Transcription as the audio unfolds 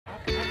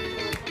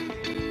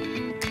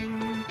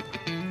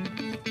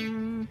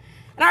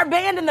And our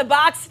band in the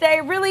box today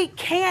really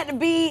can't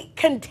be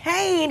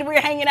contained.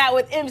 We're hanging out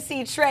with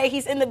MC Trey.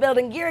 He's in the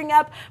building gearing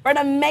up for an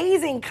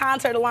amazing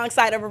concert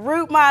alongside of a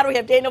Root Mod. We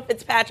have Daniel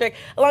Fitzpatrick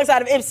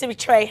alongside of MC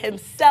Trey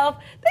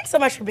himself. Thanks so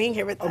much for being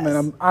here with us. Oh man,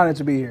 I'm honored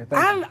to be here.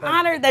 I'm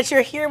honored that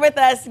you're here with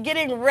us,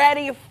 getting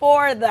ready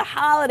for the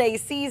holiday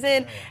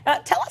season.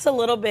 Tell us a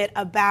little bit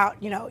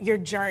about, your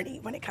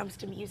journey when it comes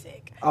to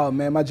music. Oh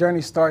man, my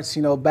journey starts,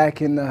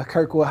 back in the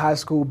Kirkwood High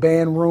School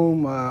band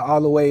room,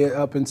 all the way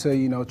up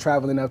into,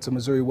 traveling up to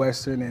Missouri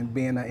Western and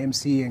being an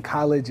MC in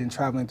college and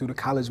traveling through the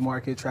college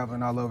market,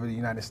 traveling all over the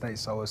United States.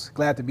 So it's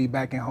glad to be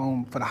back at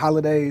home for the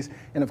holidays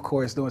and of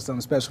course doing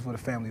something special for the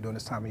family during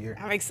this time of year.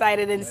 I'm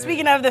excited. And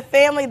speaking of the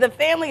family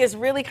is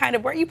really kind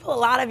of where you pull a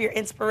lot of your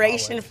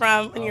inspiration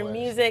from in your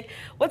music.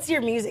 What's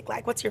your music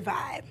like? What's your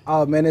vibe?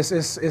 Oh man,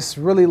 it's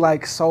really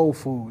like soul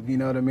food, you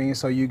know what I mean?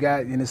 So you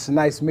got, and it's a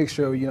nice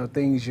mixture of,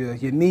 things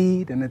you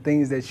need and the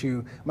things that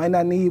you might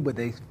not need, but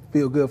they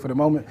feel good for the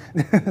moment.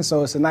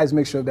 So it's a nice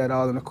mixture of that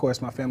all. And of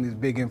course, my family is a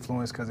big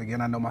influence because again,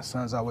 I know my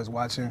son's always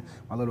watching,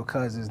 my little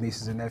cousins,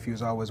 nieces and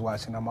nephews are always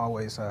watching. I'm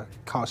always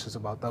cautious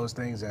about those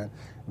things and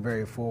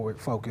very forward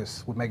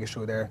focused with making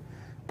sure they're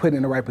put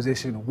in the right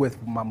position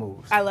with my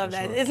moves. I love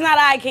that. Sure. It's not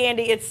eye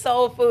candy, it's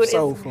soul food. It's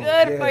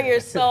good for your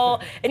soul.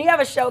 And you have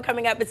a show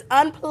coming up. It's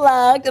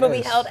Unplugged. It'll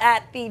be held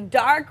at the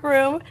Dark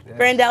Room,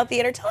 Grandel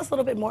Theater. Tell us a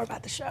little bit more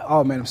about the show.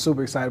 Oh man, I'm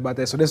super excited about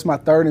that. So this is my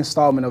third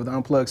installment of the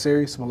Unplugged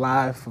series. I'm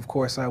live, of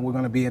course. We're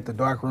going to be at the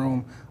Dark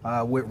Room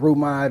with Root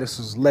Mod. This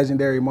was a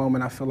legendary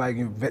moment. I feel like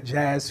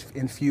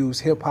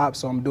jazz-infused hip-hop,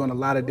 so I'm doing a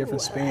lot of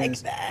different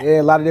spins. Like that.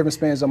 Yeah, a lot of different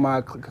spins on my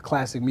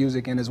classic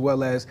music, and as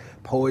well as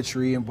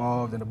poetry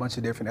involved and a bunch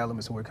of different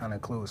elements that we're kind of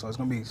include. So it's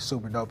going to be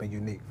super dope and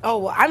unique. Oh,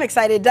 well, I'm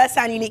excited. It does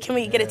sound unique. Can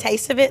we get a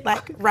taste of it,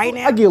 like right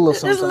now? I'll get a little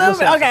something. Just a little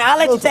bit. Okay, I'll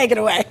let you take it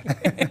away.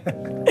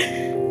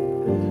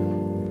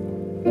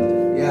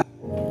 Yeah.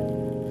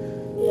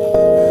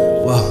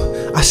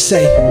 Whoa, I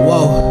say,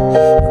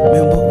 whoa.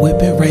 Remember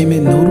whipping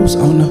ramen noodles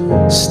on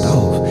the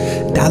stove.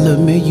 Dollar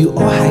menu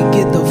or I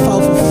get the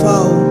 4 for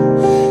 4.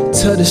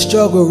 To the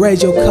struggle,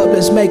 raise your cup,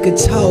 let's make a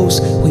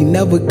toast. We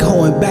never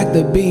going back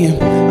to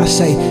being, I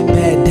say,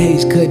 bad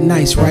days, good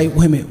nights, right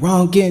women,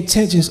 wrong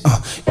intentions,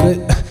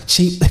 good,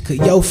 cheap liquor,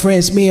 yo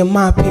friends, me and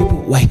my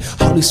people, wait,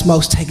 holy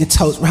smokes, taking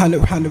toast, round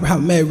and round and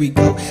round,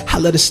 merry-go. I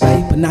love to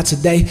stay, but not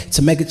today,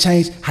 to make a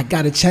change, I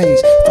gotta change,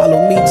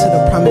 follow me to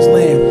the promised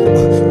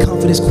land,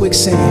 confidence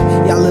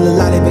quicksand, y'all in a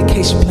lot of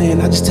vacation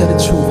plan, I just tell the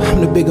truth, I'm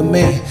the bigger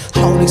man,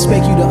 I don't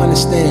expect you to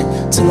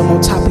understand, till I'm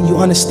on top of you,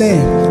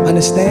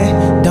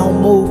 understand,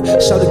 don't move,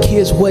 show the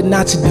kids what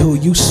not to do,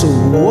 you so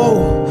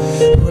whoa.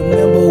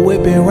 Remember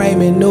whipping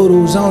ramen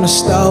noodles on the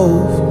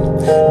stove.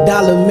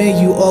 Dollar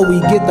menu or we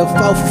get the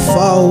 4 for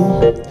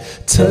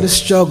 4. To the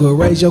struggle,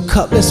 raise your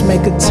cup, let's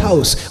make a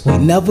toast. We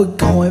never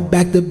going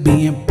back to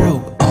being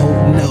broke,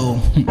 oh no.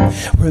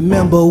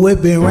 Remember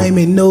whipping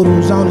ramen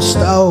noodles on the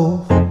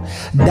stove.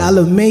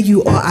 Dollar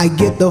menu or I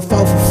get the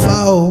 4 for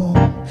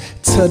 4.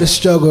 To the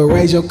struggle,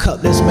 raise your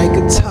cup, let's make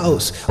a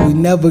toast. We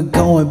never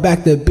going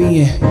back to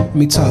being,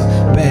 me talk,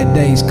 bad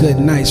days, good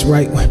nights,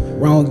 right?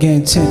 Wrong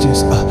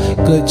intentions,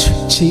 good,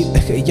 cheap,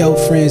 yo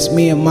friends,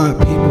 me and my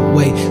people,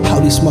 wait,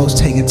 holy smokes,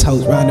 taking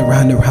toast, round and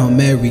round and round,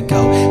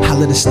 merry-go.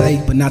 Holla to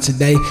stay, but not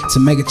today, to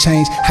make a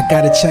change, I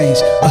gotta change,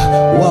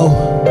 whoa.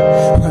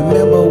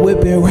 Remember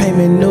whipping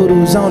ramen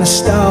noodles on the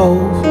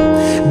stove.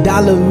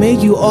 Dollar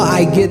menu or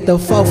I get the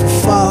 4 for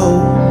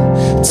 4.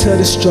 To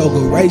the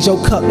struggle, raise your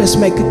cup, let's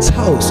make a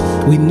toast.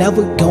 We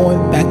never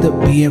going back to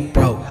being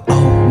broke,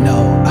 oh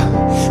no.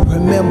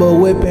 Remember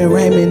whipping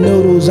ramen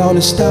noodles on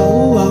the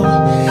stove.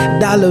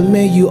 Dollar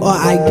menu or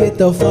I get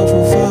the 4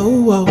 for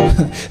 4.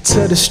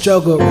 To the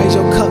struggle, raise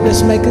your cup,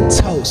 let's make a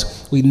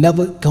toast. We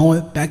never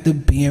going back to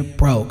being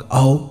broke,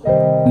 oh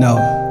no.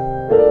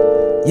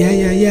 Yeah,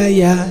 yeah, yeah,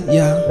 yeah,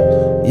 yeah,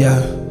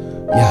 yeah.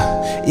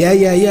 Yeah, yeah,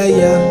 yeah, yeah,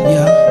 yeah,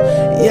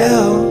 yeah,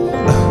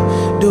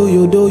 yeah. Do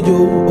you,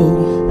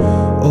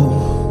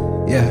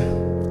 oh, yeah.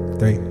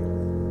 3.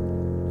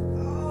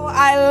 Oh,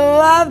 I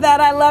love that.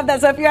 I love that.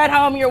 So if you're at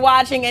home, you're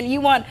watching, and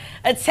you want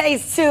a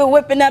taste too,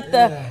 whipping up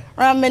the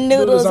ramen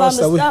noodles on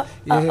the stuff.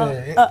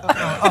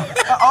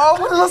 Oh,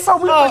 what is that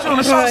song? We put you on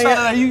the show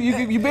side.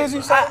 You busy?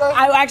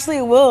 I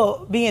actually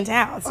will be in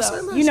town,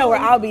 so you know where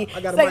I'll be.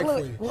 I got a mic for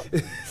you.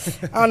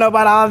 I don't know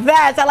about all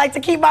that. I like to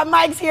keep my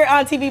mics here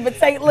on TV, but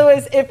St.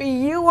 Louis, if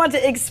you want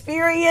to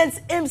experience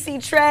MC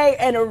Trey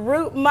and a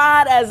Root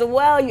Mod as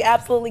well, you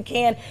absolutely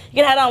can. You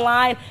can head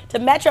online to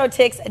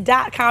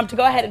metrotix.com to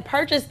go ahead and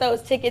purchase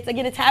those tickets.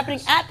 Again, it's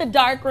happening at the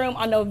Dark Room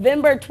on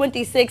November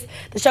 26th.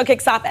 The show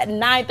kicks off at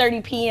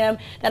 9:30 p.m.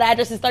 That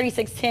address is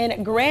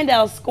 3610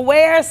 Grandel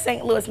Square,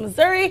 St. Louis,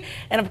 Missouri.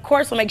 And of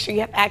course, we'll make sure you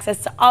have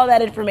access to all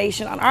that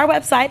information on our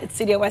website at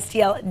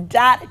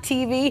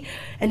studiostl.tv.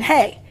 And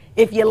hey,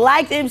 if you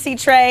liked MC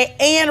Trey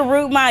and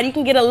Root Mod, you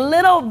can get a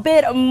little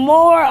bit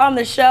more on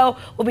the show.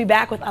 We'll be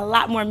back with a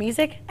lot more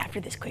music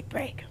after this quick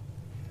break.